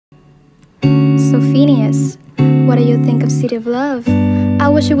So Phineas, what do you think of City of Love? I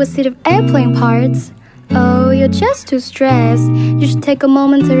wish it was City of Airplane parts. Oh, you're just too stressed. You should take a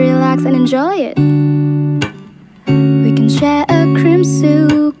moment to relax and enjoy it. We can share a crème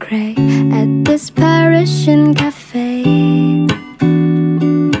sucrée at this Parisian café.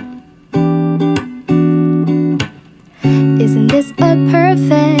 Isn't this a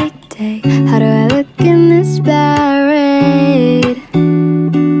perfect day? How do I look in this parade?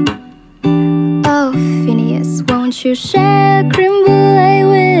 Oh, Phineas, won't you share crème brûlée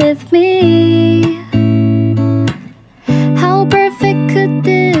with me? How perfect could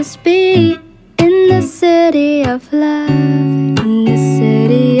this be? In the city of love, in the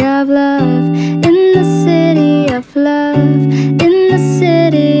city of love, in the city of love, in the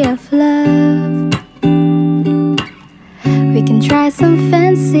city of love. We can try some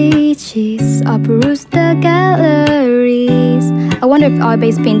fancy cheese or peruse the galleries. I wonder if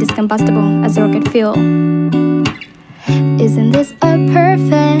oil-based paint is combustible as a rocket fuel. Isn't this a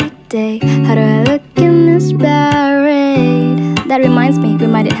perfect day? How do I look in this parade? That reminds me, we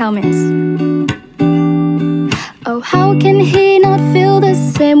might need helmets. Oh, how can he not feel the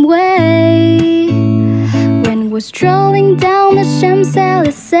same way when we're strolling down the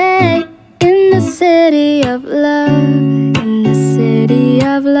Champs-Élysées? In the city of love, in the city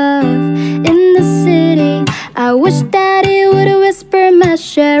of love, in the city. I wish that he would whisper my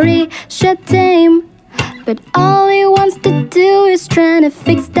chérie, je t'aime, but all he wants to do is trying to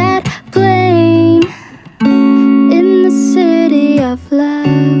fix that plane. In the city of love,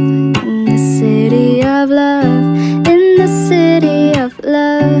 in the city of love.